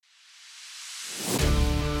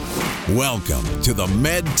Welcome to the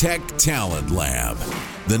MedTech Talent Lab,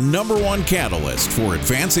 the #1 catalyst for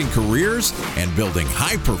advancing careers and building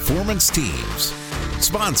high-performance teams.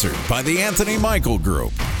 Sponsored by the Anthony Michael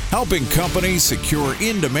Group, helping companies secure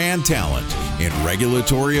in-demand talent in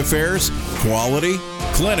regulatory affairs, quality,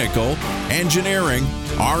 clinical, engineering,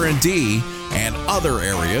 R&D, and other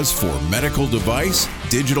areas for medical device,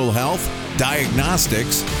 digital health,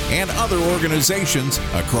 diagnostics, and other organizations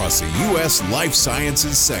across the U.S. life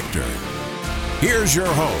sciences sector. Here's your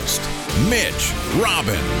host, Mitch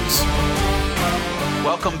Robbins.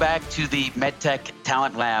 Welcome back to the MedTech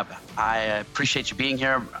Talent Lab. I appreciate you being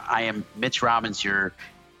here. I am Mitch Robbins, your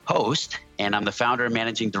host, and I'm the founder and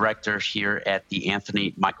managing director here at the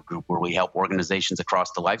Anthony Michael Group, where we help organizations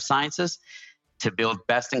across the life sciences to build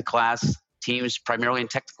best-in-class teams, primarily in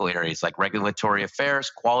technical areas like regulatory affairs,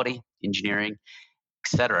 quality, engineering,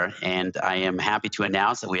 etc. And I am happy to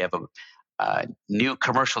announce that we have a new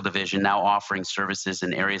commercial division now offering services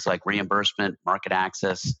in areas like reimbursement, market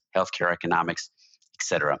access, healthcare economics,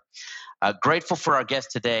 etc. Grateful for our guest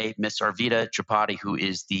today, Ms. Arvita Tripati, who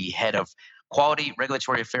is the head of quality,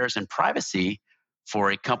 regulatory affairs, and privacy for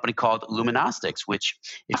a company called Luminostics, which,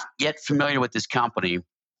 if yet familiar with this company,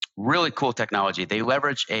 really cool technology. They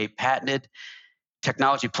leverage a patented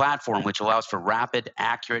technology platform which allows for rapid,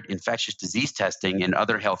 accurate infectious disease testing and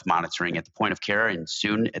other health monitoring at the point of care and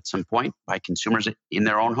soon at some point by consumers in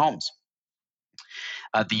their own homes.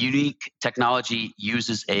 The unique technology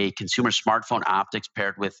uses a consumer smartphone optics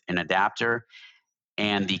paired with an adapter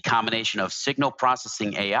and the combination of signal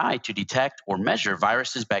processing AI to detect or measure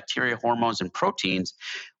viruses, bacteria, hormones, and proteins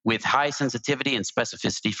with high sensitivity and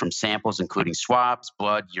specificity from samples including swabs,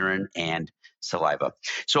 blood, urine, and saliva.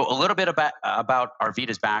 So a little bit about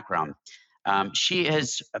Arvita's background. She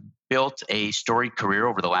has built a storied career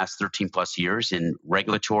over the last 13 plus years in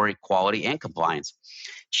regulatory, quality, and compliance.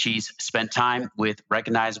 She's spent time with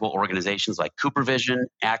recognizable organizations like Coopervision,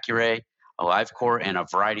 Accuray, Alivecor, and a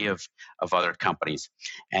variety of other companies.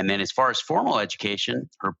 And then as far as formal education,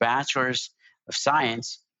 her Bachelor's of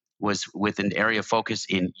Science was with an area of focus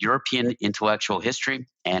in European intellectual history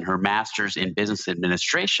and her Master's in Business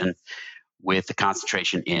Administration with a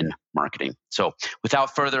concentration in marketing. So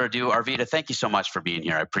without further ado, Arvita, thank you so much for being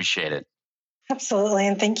here. I appreciate it. Absolutely.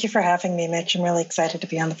 And thank you for having me, Mitch. I'm really excited to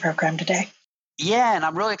be on the program today. Yeah, and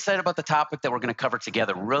I'm really excited about the topic that we're going to cover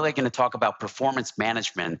together. We're really going to talk about performance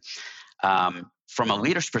management from a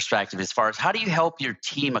leader's perspective, as far as how do you help your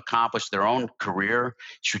team accomplish their own career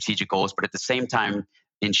strategic goals, but at the same time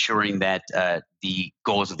ensuring that the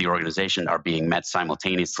goals of the organization are being met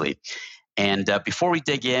simultaneously. And before we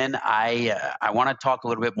dig in, I want to talk a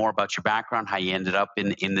little bit more about your background, how you ended up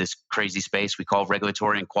in this crazy space we call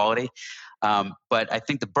regulatory and quality. But I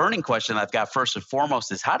think the burning question I've got first and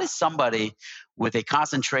foremost is, how does somebody with a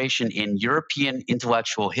concentration in European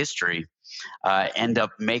intellectual history end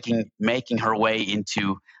up making her way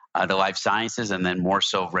into the life sciences and then more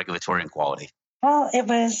so regulatory and quality? Well, it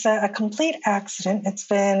was a complete accident. It's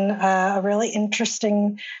been a really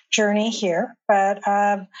interesting journey here. But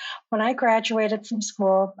when I graduated from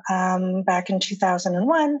school back in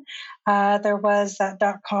 2001, there was that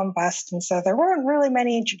dot-com bust. And so there weren't really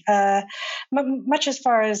much as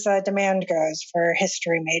far as demand goes for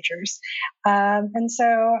history majors. And so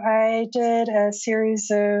I did a series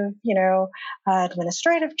of,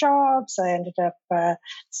 administrative jobs. I ended up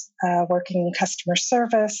working in customer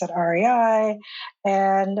service at REI.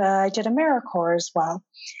 And I did AmeriCorps as well.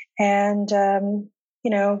 And,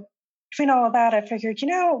 between all of that, I figured,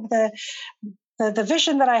 the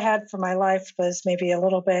vision that I had for my life was maybe a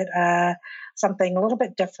little bit, something a little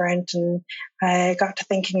bit different. And I got to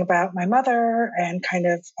thinking about my mother and kind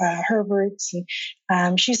of her roots.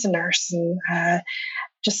 And she's a nurse. And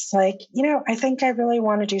just like, I think I really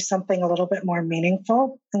want to do something a little bit more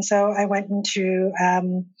meaningful. And so I went into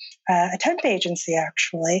a temp agency,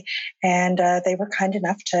 actually, and they were kind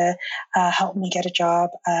enough to help me get a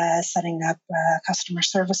job setting up a customer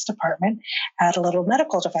service department at a little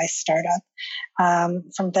medical device startup.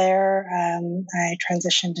 From there, I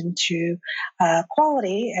transitioned into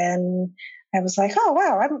quality, and I was like, oh,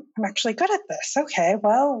 wow, I'm actually good at this. Okay,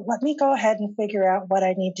 well, let me go ahead and figure out what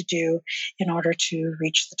I need to do in order to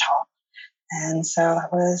reach the top. And so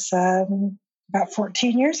that was about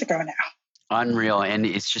 14 years ago now. Unreal. And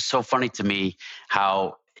it's just so funny to me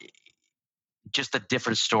how just the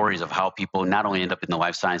different stories of how people not only end up in the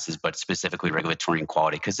life sciences, but specifically regulatory and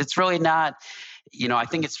quality. Because it's really not, I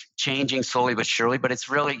think it's changing slowly but surely, but it's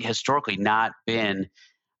really historically not been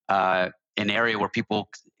an area where people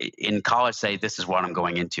in college say, this is what I'm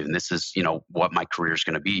going into, and this is, what my career is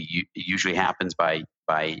going to be. It usually happens by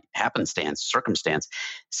happenstance, circumstance.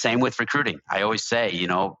 Same with recruiting. I always say,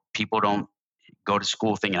 people don't go to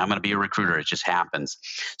school thinking I'm going to be a recruiter. It just happens.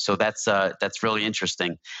 So that's really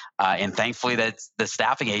interesting. And thankfully, that the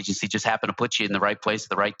staffing agency just happened to put you in the right place at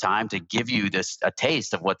the right time to give you a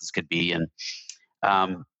taste of what this could be. And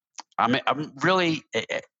I'm really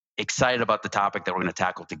excited about the topic that we're going to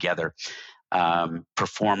tackle together.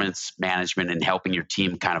 Performance management and helping your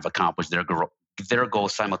team kind of accomplish their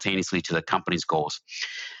goals simultaneously to the company's goals.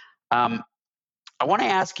 I want to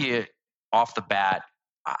ask you off the bat,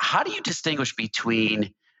 how do you distinguish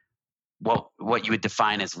between what you would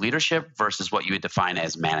define as leadership versus what you would define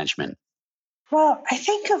as management? Well, I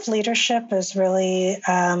think of leadership as really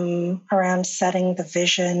around setting the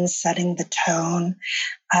vision, setting the tone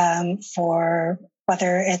for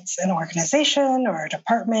whether it's an organization or a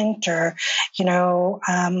department or,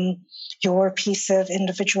 your piece of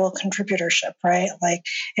individual contributorship, right? Like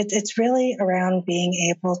it's really around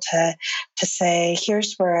being able to say,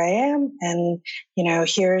 here's where I am, and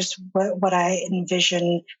here's what I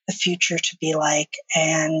envision the future to be like,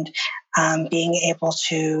 and being able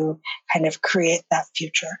to kind of create that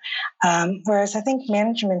future. Whereas I think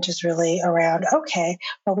management is really around, okay,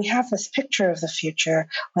 well, we have this picture of the future.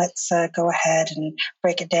 Let's go ahead and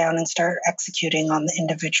break it down and start executing on the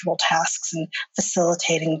individual tasks and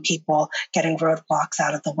facilitating people getting roadblocks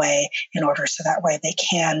out of the way in order so that way they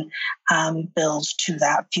can build to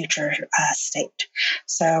that future state.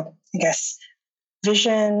 So I guess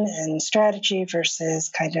vision and strategy versus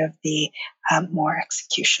kind of the more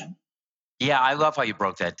execution. Yeah, I love how you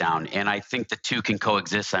broke that down. And I think the two can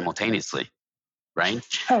coexist simultaneously, right?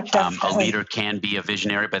 Oh, definitely. A leader can be a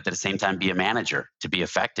visionary, but at the same time be a manager to be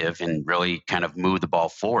effective and really kind of move the ball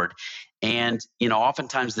forward. And,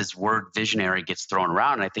 oftentimes this word visionary gets thrown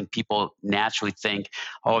around. And I think people naturally think,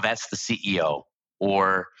 oh, that's the CEO,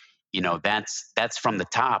 or, that's from the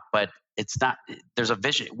top. But it's not. There's a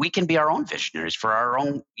vision. We can be our own visionaries for our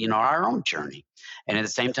own journey, and at the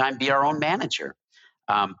same time be our own manager.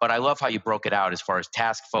 But I love how you broke it out as far as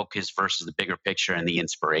task focus versus the bigger picture and the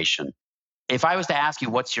inspiration. If I was to ask you,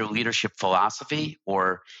 what's your leadership philosophy,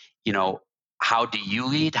 or, how do you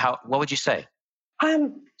lead? What would you say?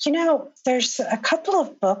 There's a couple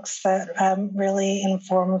of books that really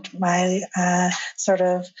informed my sort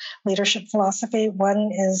of leadership philosophy.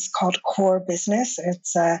 One is called Core Business.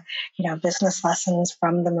 It's, business lessons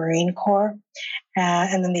from the Marine Corps.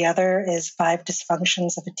 And then the other is Five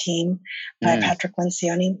Dysfunctions of a Team by Patrick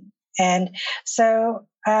Lencioni. And so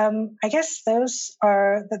I guess those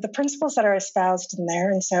are the principles that are espoused in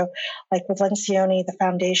there. And so, like with Lencioni, the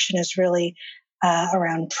foundation is really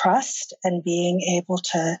around trust and being able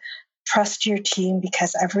to trust your team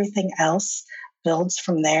because everything else builds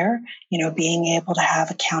from there. Being able to have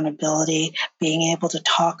accountability, being able to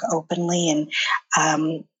talk openly and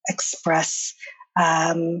express,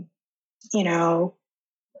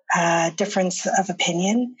 difference of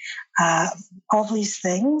opinion. All these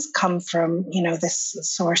things come from, this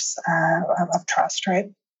source of trust, right?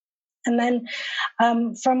 And then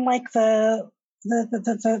from like the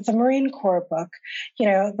Marine Corps book,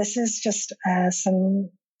 this is just some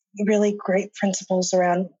really great principles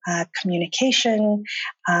around communication,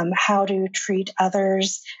 how to treat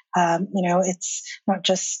others. It's not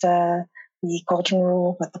just the golden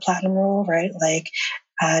rule, but the platinum rule, right? Like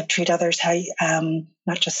treat others how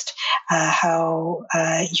not just how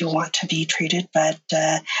you want to be treated, but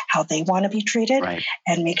how they want to be treated, right.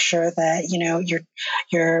 And make sure that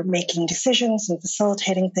you're making decisions and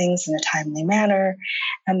facilitating things in a timely manner,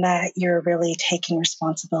 and that you're really taking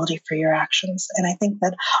responsibility for your actions. And I think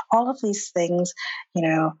that all of these things,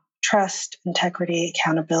 trust, integrity,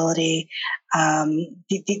 accountability,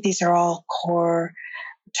 these are all core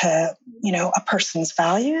to a person's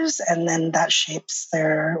values, and then that shapes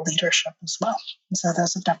their leadership as well. And so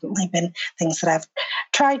those have definitely been things that I've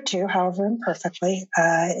tried to, however imperfectly,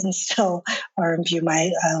 instill or imbue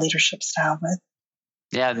my leadership style with.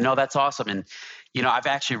 Yeah, no, that's awesome. And I've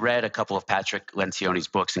actually read a couple of Patrick Lencioni's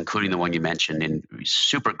books, including the one you mentioned, and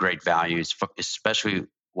super great values, especially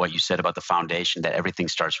what you said about the foundation, that everything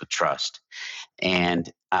starts with trust. And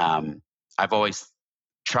I've always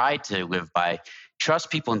tried to live by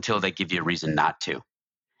trust people until they give you a reason not to.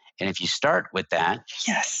 And if you start with that,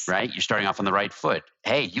 yes, right, you're starting off on the right foot.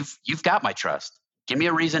 Hey, you've got my trust. Give me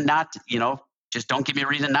a reason not to, just don't give me a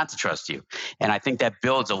reason not to trust you. And I think that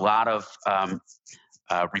builds a lot of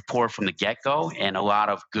rapport from the get-go and a lot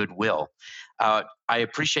of goodwill. I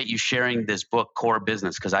appreciate you sharing this book, Core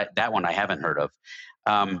Business, because that one I haven't heard of.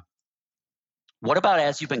 What about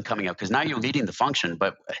as you've been coming up? Because now you're leading the function,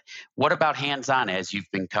 but what about hands-on as you've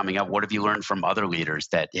been coming up? What have you learned from other leaders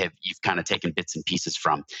that you've kind of taken bits and pieces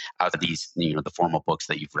from out of these, the formal books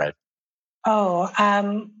that you've read? Oh,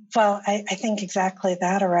 well, I think exactly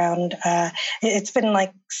that around, it's been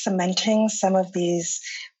like cementing some of these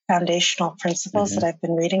foundational principles Hmm. that I've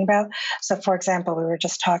been reading about. So, for example, we were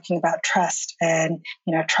just talking about trust and,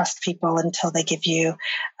 trust people until they give you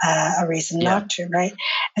a reason Yeah. not to, right?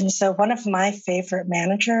 And so one of my favorite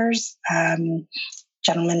managers,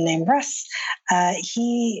 gentleman named Russ,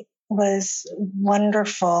 he was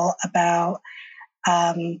wonderful about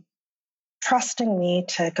um, trusting me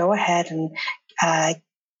to go ahead and uh,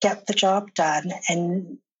 get the job done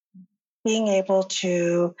and being able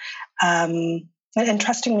to um, and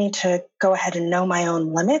trusting me to go ahead and know my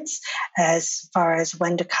own limits as far as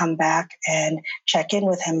when to come back and check in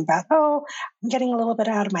with him about, oh, I'm getting a little bit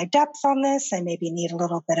out of my depth on this. I maybe need a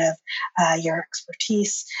little bit of your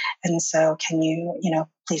expertise. And so can you,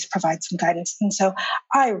 please provide some guidance. And so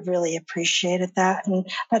I really appreciated that. And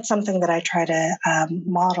that's something that I try to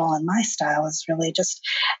model in my style is really just,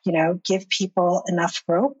 give people enough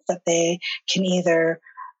rope that they can either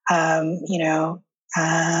you know,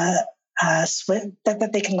 swim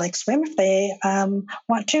that they can like swim if they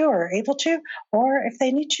want to or able to, or if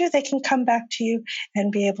they need to, they can come back to you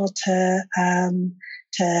and be able to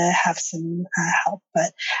have some help.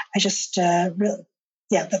 But I just really,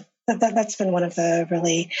 yeah, that's been one of the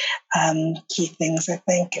really key things I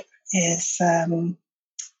think is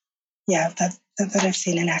yeah that I've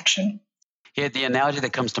seen in action. Yeah, the analogy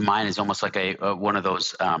that comes to mind is almost like a one of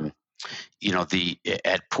those, the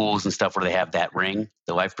at pools and stuff where they have that ring,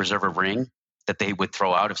 the life preserver ring that they would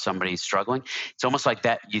throw out if somebody's struggling. It's almost like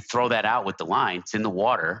that. You throw that out with the line. It's in the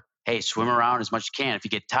water. Hey, swim around as much as you can. If you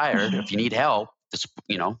get tired, if you need help, just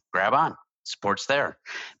grab on. Support's there,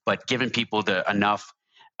 but giving people the enough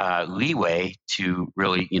leeway to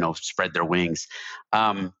really spread their wings.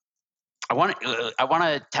 Um, I want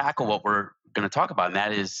to tackle what we're going to talk about, and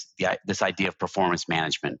that is this idea of performance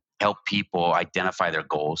management. Help people identify their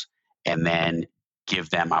goals, and then give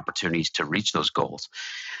them opportunities to reach those goals.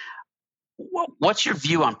 What's your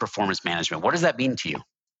view on performance management? What does that mean to you?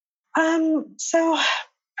 So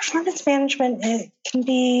performance management, it can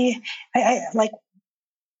be, I like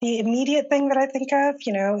the immediate thing that I think of,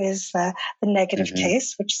 is the negative Hmm.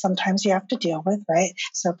 case, which sometimes you have to deal with, right?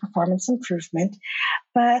 So performance improvement.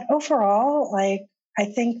 But overall, like, I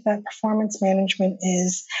think that performance management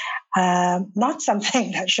is not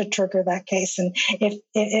something that should trigger that case. And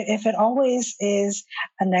if it always is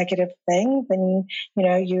a negative thing, then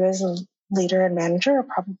you as a leader and manager are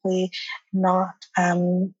probably not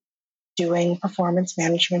doing performance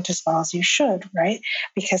management as well as you should, right?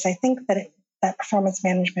 Because I think that that performance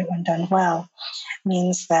management, when done well,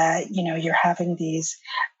 means that you're having these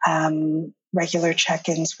regular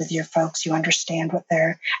check-ins with your folks. You understand what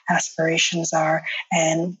their aspirations are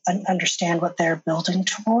and understand what they're building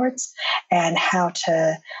towards and how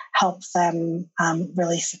to help them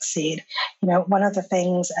really succeed. One of the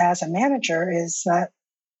things as a manager is that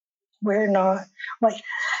we're not like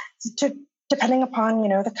to depending upon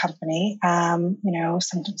the company.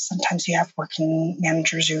 Sometimes you have working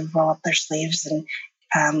managers who roll up their sleeves and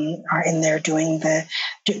are in there doing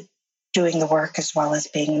the work as well as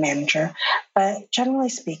being a manager. But generally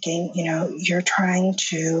speaking, you're trying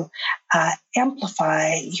to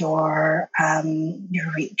amplify your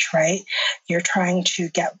reach, right? You're trying to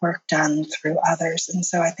get work done through others, and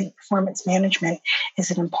so I think performance management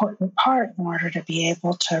is an important part in order to be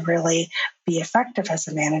able to really be effective as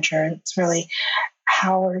a manager. It's really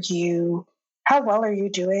how how well are you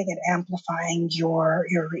doing at amplifying your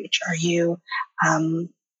reach? Um,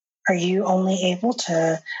 are you only able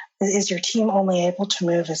to, is your team only able to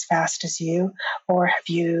move as fast as you, or have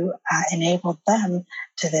you enabled them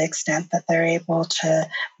to the extent that they're able to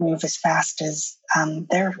move as fast as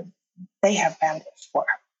they have bandwidth for?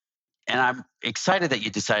 And I'm excited that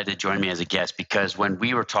you decided to join me as a guest, because when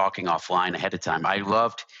we were talking offline ahead of time, I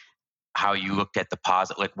loved how you looked at the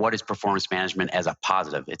positive. Like, what is performance management as a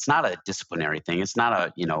positive? It's not a disciplinary thing. It's not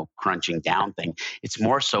a crunching down thing. It's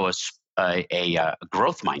more so a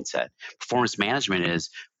growth mindset. Performance management is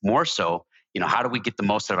more so, how do we get the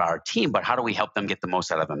most out of our team, but how do we help them get the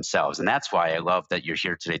most out of themselves? And that's why I love that you're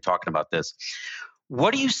here today talking about this.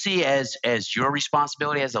 What do you see as your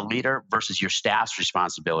responsibility as a leader versus your staff's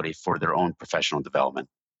responsibility for their own professional development?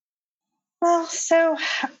 Well, so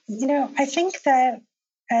I think that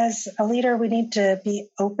as a leader, we need to be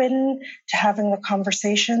open to having the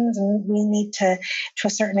conversations, and we need to a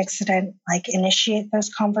certain extent, like initiate those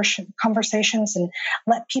conversations and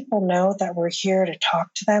let people know that we're here to talk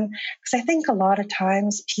to them. Because I think a lot of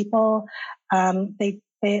times people,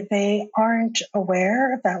 they aren't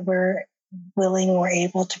aware that we're willing or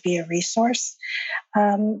able to be a resource.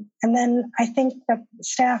 And then I think that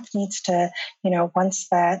staff needs to, once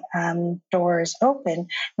that door is open,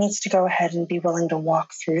 needs to go ahead and be willing to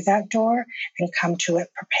walk through that door and come to it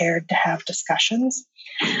prepared to have discussions.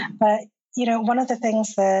 But, one of the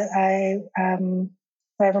things that I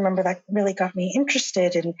remember that really got me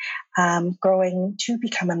interested in growing to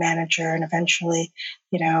become a manager and eventually,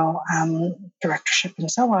 directorship and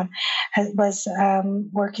so on, was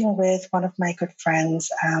working with one of my good friends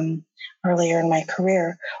earlier in my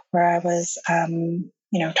career, where I was,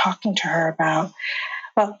 talking to her about,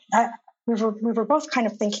 we were both kind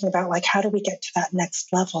of thinking about, like, how do we get to that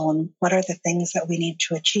next level and what are the things that we need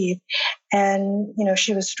to achieve? And,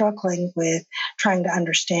 she was struggling with trying to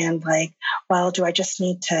understand, like, well, do I just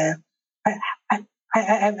need to,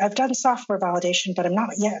 I've done software validation, but I'm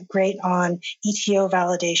not yet great on ETO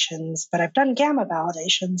validations, but I've done gamma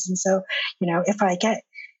validations. And so, if I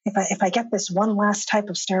get this one last type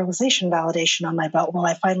of sterilization validation on my belt, will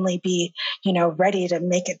I finally be, ready to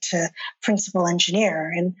make it to principal engineer?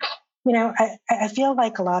 And, I feel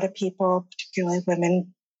like a lot of people, particularly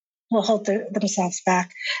women, will hold themselves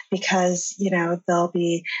back because, they'll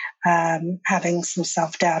be having some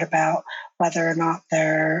self-doubt about whether or not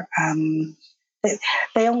they're,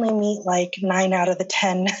 they only meet like 9 out of the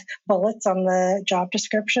 10 bullets on the job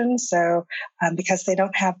description. So because they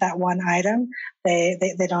don't have that one item,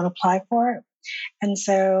 they don't apply for it. And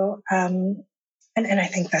so, and I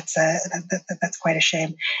think that's quite a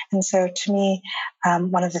shame. And so to me,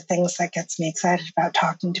 one of the things that gets me excited about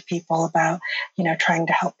talking to people about, trying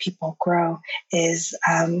to help people grow is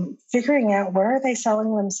figuring out where are they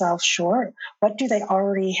selling themselves short? What do they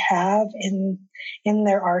already have in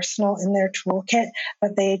their arsenal, in their toolkit,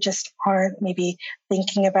 but they just aren't maybe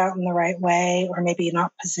thinking about in the right way, or maybe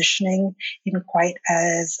not positioning in quite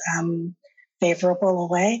as favorable a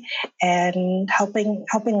way, and helping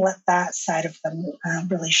let that side of them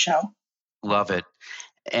really show. Love it.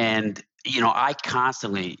 And,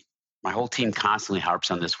 my whole team constantly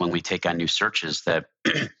harps on this when we take on new searches that,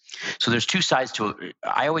 so there's two sides to it.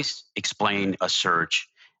 I always explain a search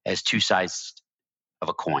as two sides of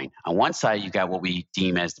a coin. On one side, you got what we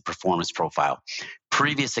deem as the performance profile,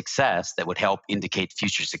 previous success that would help indicate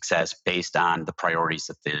future success based on the priorities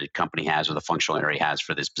that the company has or the functional area has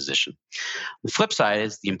for this position. The flip side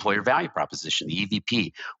is the employer value proposition, the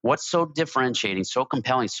EVP. What's so differentiating, so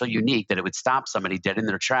compelling, so unique that it would stop somebody dead in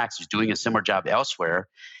their tracks who's doing a similar job elsewhere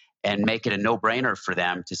and make it a no-brainer for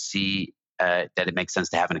them to see that it makes sense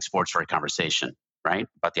to have an exploratory conversation, right,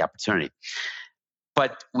 about the opportunity.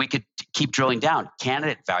 But we could keep drilling down.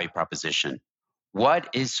 Candidate value proposition. What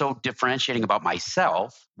is so differentiating about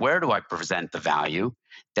myself? Where do I present the value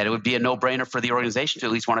that it would be a no-brainer for the organization to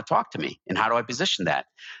at least want to talk to me? And how do I position that?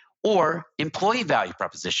 Or employee value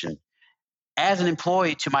proposition. As an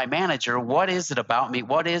employee to my manager, what is it about me?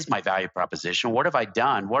 What is my value proposition? What have I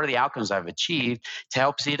done? What are the outcomes I've achieved to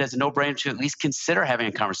help see it as a no-brainer to at least consider having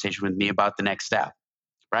a conversation with me about the next step,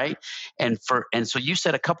 right? And so you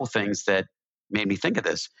said a couple things that made me think of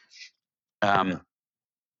this.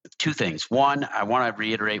 Two things. One, I want to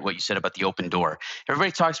reiterate what you said about the open door.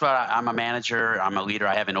 Everybody talks about I'm a manager, I'm a leader,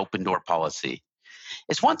 I have an open door policy.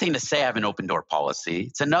 It's one thing to say I have an open door policy.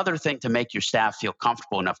 It's another thing to make your staff feel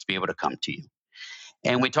comfortable enough to be able to come to you.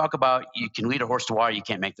 And we talk about you can lead a horse to water, you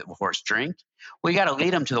can't make the horse drink. Well, you got to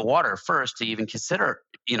lead them to the water first to even consider,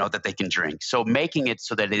 that they can drink. So making it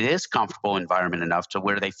so that it is comfortable environment enough to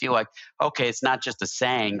where they feel like, okay, it's not just a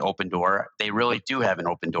saying open door. They really do have an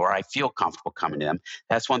open door. I feel comfortable coming to them.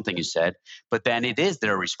 That's one thing you said. But then it is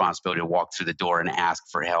their responsibility to walk through the door and ask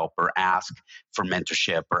for help or ask for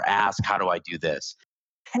mentorship or ask, how do I do this?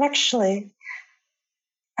 And actually,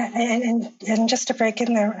 and just to break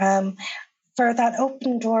in there, for that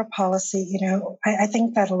open door policy, I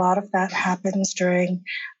think that a lot of that happens during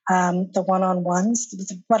the one-on-ones.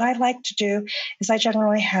 What I like to do is I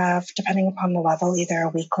generally have, depending upon the level, either a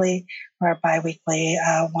weekly or a bi-weekly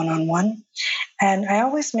one-on-one. And I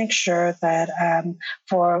always make sure that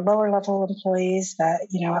for lower level employees that,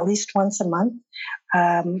 at least once a month,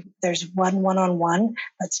 there's one-on-one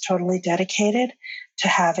that's totally dedicated to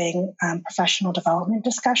having professional development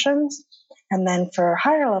discussions. And then for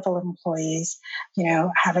higher level employees,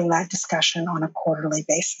 having that discussion on a quarterly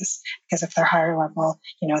basis, because if they're higher level,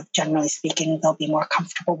 generally speaking, they'll be more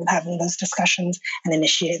comfortable with having those discussions and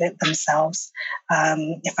initiate it themselves,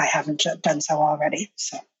 if I haven't done so already.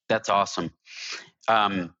 So that's awesome.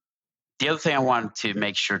 The other thing I wanted to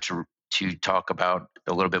make sure to talk about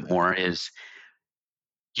a little bit more is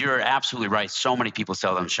you're absolutely right. So many people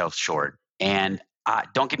sell themselves short. And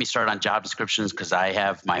don't get me started on job descriptions, because I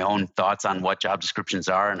have my own thoughts on what job descriptions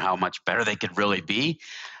are and how much better they could really be.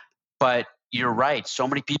 But you're right. So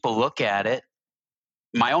many people look at it.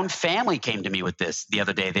 My own family came to me with this the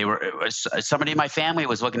other day. Somebody in my family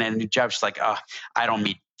was looking at a new job. She's like, "Oh, I don't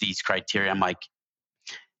meet these criteria." I'm like,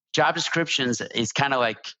 job descriptions is kind of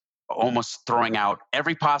like almost throwing out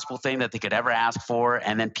every possible thing that they could ever ask for.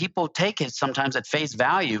 And then people take it sometimes at face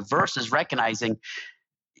value versus recognizing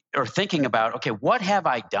or thinking about, okay, what have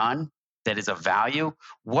I done that is of value?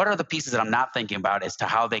 What are the pieces that I'm not thinking about as to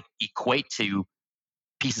how they equate to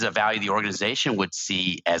pieces of value the organization would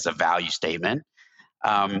see as a value statement?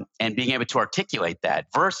 And being able to articulate that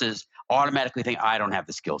versus automatically think, I don't have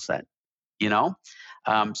the skill set,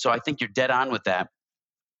 So I think you're dead on with that.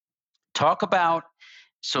 Talk about,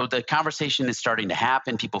 so the conversation is starting to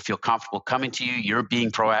happen. People feel comfortable coming to you. You're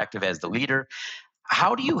being proactive as the leader.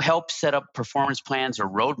 How do you help set up performance plans or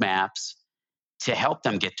roadmaps to help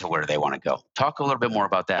them get to where they want to go? Talk a little bit more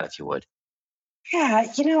about that, if you would. Yeah,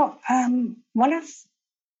 one of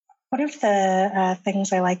the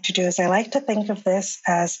things I like to do is I like to think of this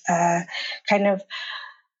as a kind of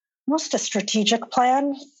almost a strategic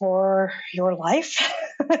plan for your life,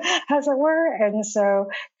 as it were. And so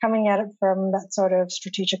coming at it from that sort of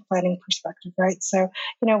strategic planning perspective, right? So,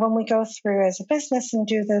 when we go through as a business and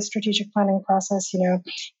do the strategic planning process, you've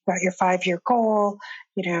got your 5-year goal,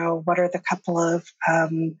 what are the couple of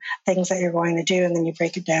things that you're going to do, and then you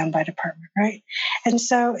break it down by department, right? And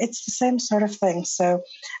so it's the same sort of thing. So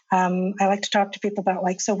I like to talk to people about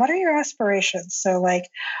so what are your aspirations? So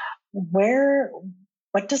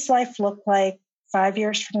what does life look like 5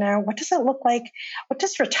 years from now? What does it look like? What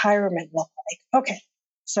does retirement look like? Okay.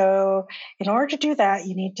 So in order to do that,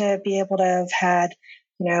 you need to be able to have had,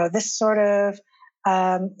 this sort of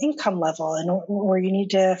income level, or you need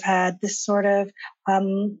to have had this sort of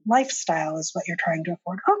lifestyle is what you're trying to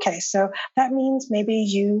afford. Okay. So that means maybe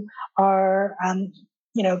you are,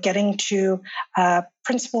 getting to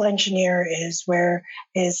principal engineer is where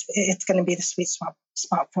it's going to be the sweet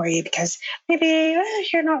spot for you, because maybe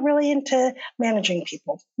you're not really into managing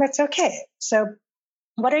people. That's okay. So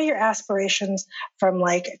what are your aspirations from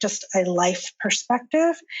just a life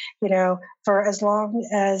perspective, for as long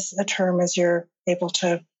as a term as you're able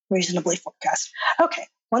to reasonably forecast? Okay.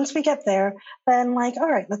 Once we get there, then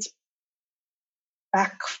all right, let's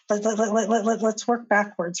work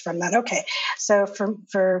backwards from that. Okay. So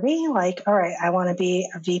for me, all right, I want to be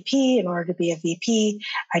a VP. In order to be a VP,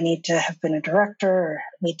 I need to have been a director, or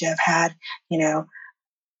need to have had,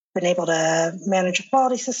 been able to manage a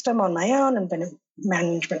quality system on my own and been a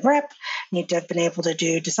management rep, need to have been able to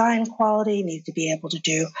do design quality, need to be able to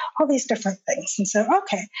do all these different things. And so,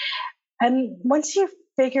 okay. And once you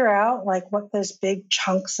figure out what those big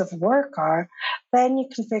chunks of work are, then you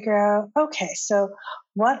can figure out, okay, so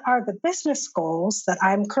what are the business goals that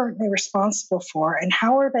I'm currently responsible for, and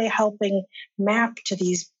how are they helping map to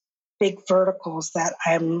these big verticals that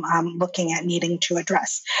I'm looking at needing to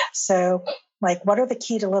address? So what are the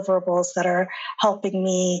key deliverables that are helping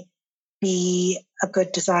me be a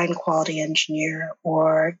good design quality engineer,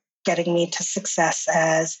 or getting me to success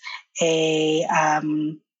as a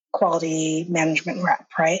quality management rep,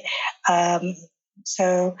 right? And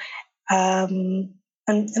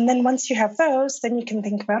then once you have those, then you can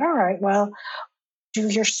think about, all right, well, do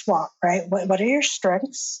your SWOT, right? What are your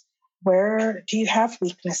strengths? Where do you have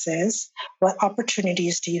weaknesses? What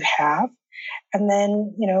opportunities do you have? And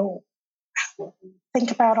then,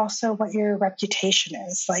 think about also what your reputation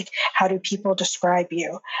is. How do people describe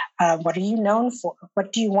you? What are you known for?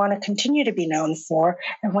 What do you want to continue to be known for?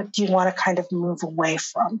 And what do you want to kind of move away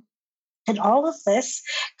from? And all of this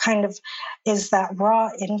kind of is that raw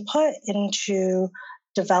input into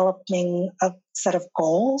developing a set of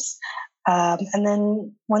goals. And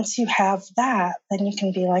then once you have that, then you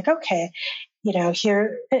can be okay,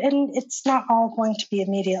 here, and it's not all going to be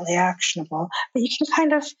immediately actionable, but you can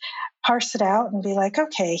kind of parse it out and be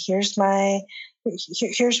okay, here's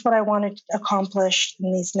what I want to accomplish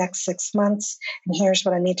in these next 6 months. And here's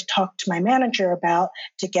what I need to talk to my manager about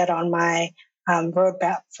to get on my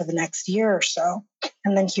roadmap for the next year or so.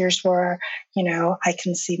 And then here's where, I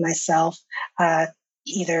can see myself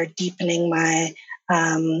either deepening my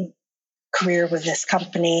career with this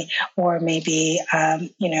company, or maybe,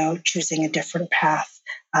 choosing a different path,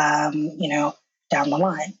 down the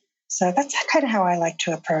line. So that's kind of how I like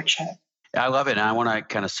to approach it. I love it. And I want to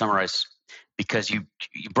kind of summarize because you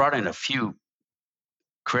brought in a few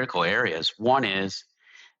critical areas. One is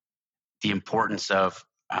the importance of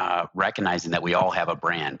recognizing that we all have a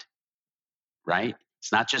brand, right?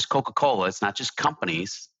 It's not just Coca-Cola. It's not just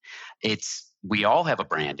companies. We all have a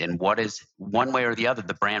brand, and what is one way or the other,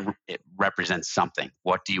 the brand, it represents something.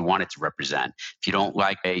 What do you want it to represent? If you don't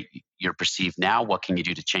like you're perceived now, what can you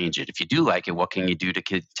do to change it? If you do like it, what can you do to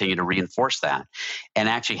continue to reinforce that? And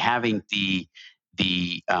actually having the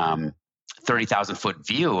 30,000 foot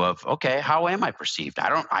view of, okay, how am I perceived?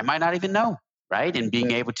 I might not even know, right? And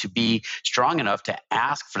being able to be strong enough to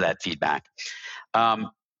ask for that feedback.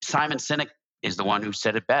 Simon Sinek is the one who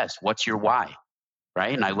said it best. What's your why?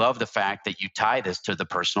 Right. And I love the fact that you tie this to the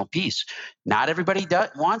personal piece. Not everybody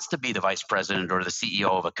wants to be the vice president or the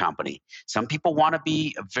CEO of a company. Some people want to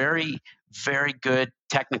be a very, very good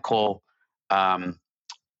technical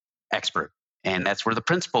expert. And that's where the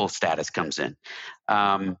principal status comes in.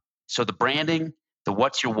 So the branding, the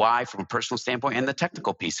what's your why from a personal standpoint, and the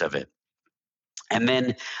technical piece of it. And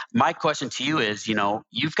then my question to you is,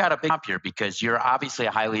 you've got a big job here because you're obviously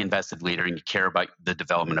a highly invested leader and you care about the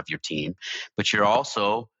development of your team, but you're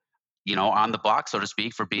also, on the block, so to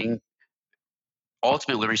speak, for being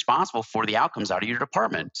ultimately responsible for the outcomes out of your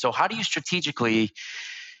department. So how do you strategically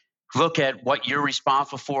look at what you're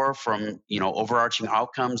responsible for from, overarching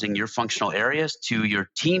outcomes in your functional areas to your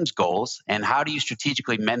team's goals? And how do you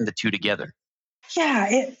strategically mend the two together? Yeah,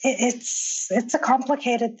 it's a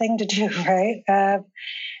complicated thing to do, right?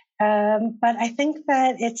 But I think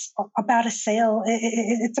that it's about a sale.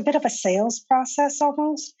 It's a bit of a sales process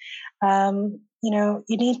almost. You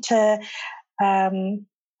need to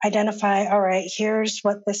identify, all right, here's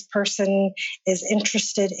what this person is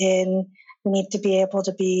interested in. You need to be able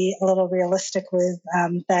to be a little realistic with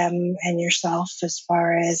them and yourself as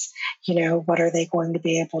far as, what are they going to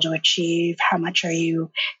be able to achieve? How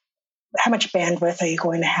much bandwidth are you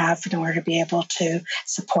going to have in order to be able to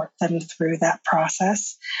support them through that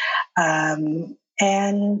process? And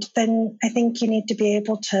then I think you need to be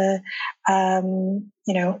able to,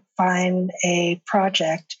 find a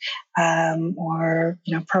project or,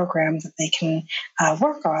 program that they can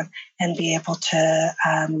work on and be able to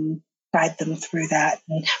guide them through that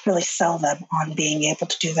and really sell them on being able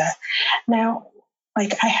to do that. Now,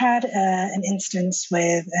 like I had an instance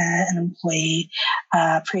with an employee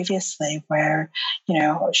previously where,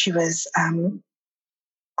 she was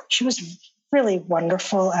really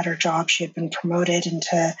wonderful at her job. She had been promoted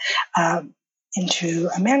into a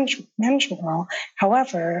management role.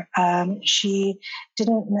 However, she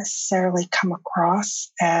didn't necessarily come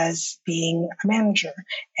across as being a manager,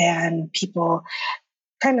 and people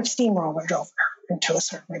kind of steamrolled over her to a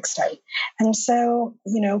certain extent. And so,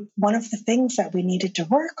 one of the things that we needed to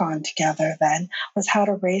work on together then was how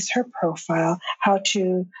to raise her profile, how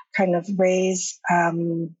to kind of raise, I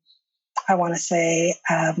want to say,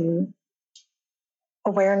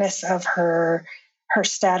 awareness of her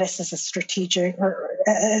status as a strategic or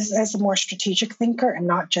as a more strategic thinker and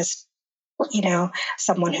not just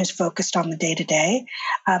someone who's focused on the day-to-day,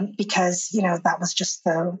 because, that was just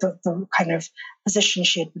the kind of position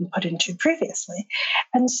she had been put into previously.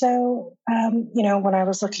 And so, when I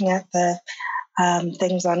was looking at the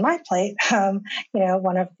things on my plate,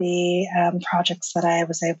 one of the projects that I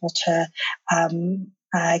was able to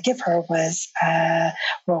give her was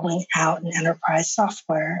rolling out an enterprise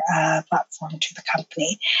software platform to the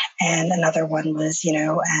company. And another one was,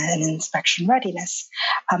 an inspection readiness,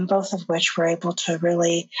 both of which were able to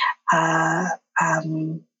really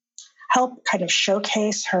help kind of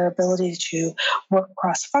showcase her ability to work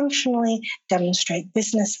cross-functionally, demonstrate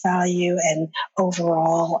business value, and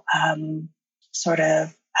overall sort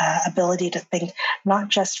of ability to think not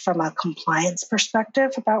just from a compliance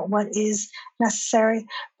perspective about what is necessary,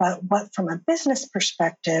 but what from a business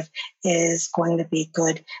perspective is going to be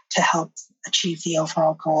good to help achieve the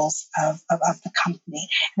overall goals of the company.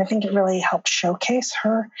 And I think it really helped showcase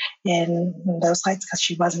her in those lights, because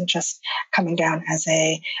she wasn't just coming down as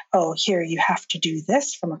here, you have to do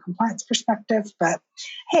this from a compliance perspective, but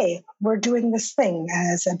hey, we're doing this thing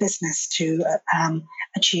as a business to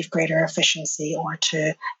achieve greater efficiency or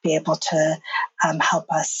to be able to help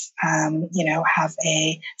us, have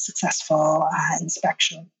a successful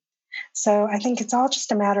inspection. So I think it's all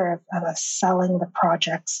just a matter of selling the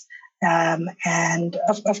projects, and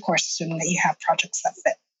of course, assuming that you have projects that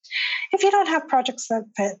fit. If you don't have projects that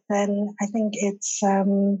fit, then I think it's,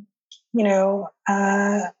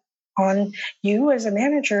 on you as a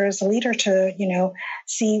manager, as a leader, to,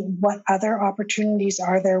 see what other opportunities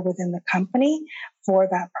are there within the company for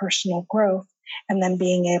that personal growth, and then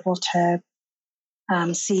being able to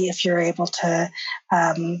see if you're able to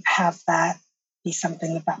have that be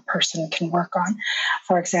something that person can work on.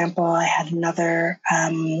 For example, I had another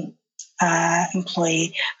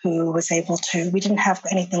employee who was able to, we didn't have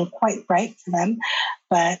anything quite right for them,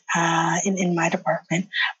 but in my department,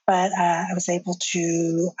 but I was able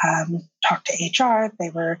to talk to HR. They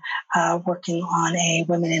were working on a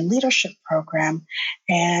women in leadership program.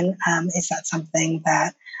 And is that something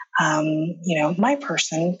that, my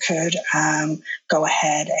person could go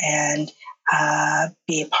ahead and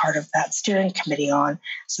be a part of that steering committee on,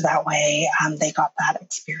 so that way they got that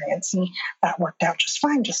experience, and that worked out just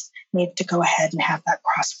fine. Just needed to go ahead and have that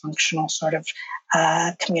cross-functional sort of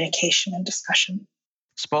communication and discussion.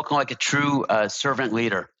 Spoken like a true servant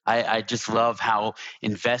leader. I just love how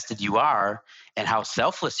invested you are and how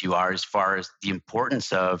selfless you are as far as the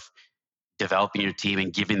importance of developing your team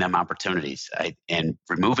and giving them opportunities, and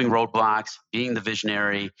removing roadblocks, being the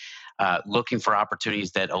visionary, looking for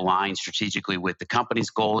opportunities that align strategically with the company's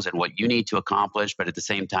goals and what you need to accomplish, but at the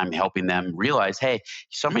same time helping them realize, hey,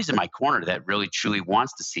 somebody's in my corner that really truly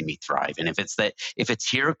wants to see me thrive. And if it's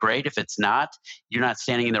here, great. If it's not, you're not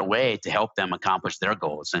standing in their way to help them accomplish their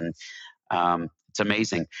goals. And it's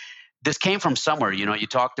amazing. This came from somewhere. You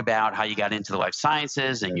talked about how you got into the life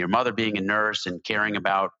sciences and your mother being a nurse and caring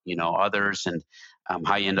about, others, and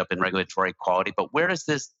how you end up in regulatory quality. But where does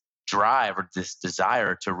this drive or this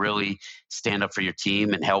desire to really stand up for your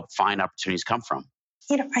team and help find opportunities come from?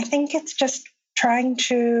 I think it's just trying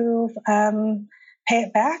to pay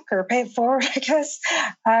it back or pay it forward, I guess.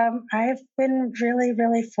 I've been really,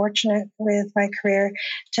 really fortunate with my career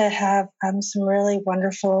to have some really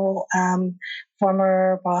wonderful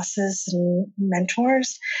former bosses and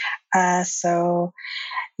mentors. So,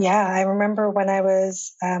 I remember when I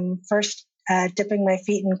was first dipping my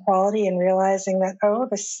feet in quality and realizing that,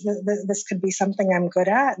 this could be something I'm good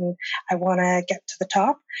at and I want to get to the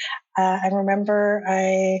top. I remember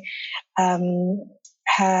I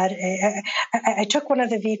took one of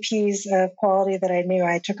the VPs of quality that I knew.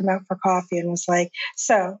 I took him out for coffee and was like,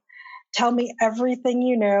 so tell me everything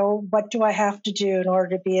you know. What do I have to do in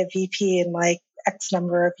order to be a VP in like X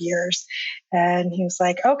number of years? And he was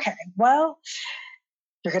like, okay, well,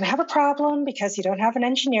 you're going to have a problem because you don't have an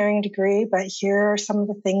engineering degree, but here are some of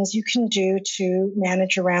the things you can do to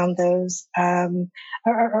manage around those around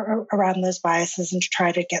those biases and to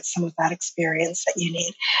try to get some of that experience that you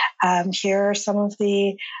need. Here are some of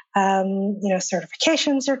the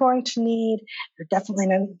certifications you're going to need. You're definitely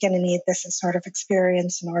going to need this sort of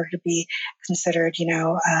experience in order to be considered,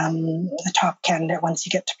 the top candidate once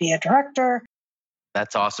you get to be a director.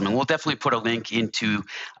 That's awesome. And we'll definitely put a link into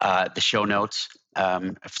the show notes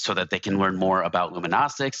so that they can learn more about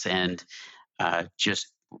Luminostics and just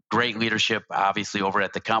great leadership, obviously, over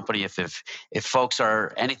at the company. If folks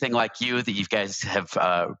are anything like you, that you guys have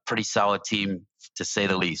a pretty solid team, to say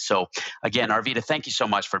the least. So again, Arvita, thank you so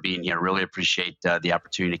much for being here. Really appreciate the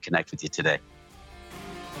opportunity to connect with you today.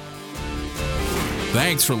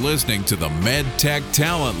 Thanks for listening to the MedTech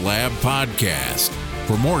Talent Lab podcast.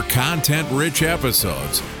 For more content-rich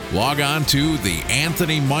episodes, log on to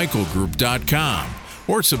theanthonymichaelgroup.com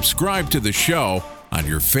or subscribe to the show on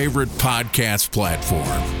your favorite podcast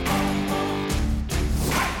platform.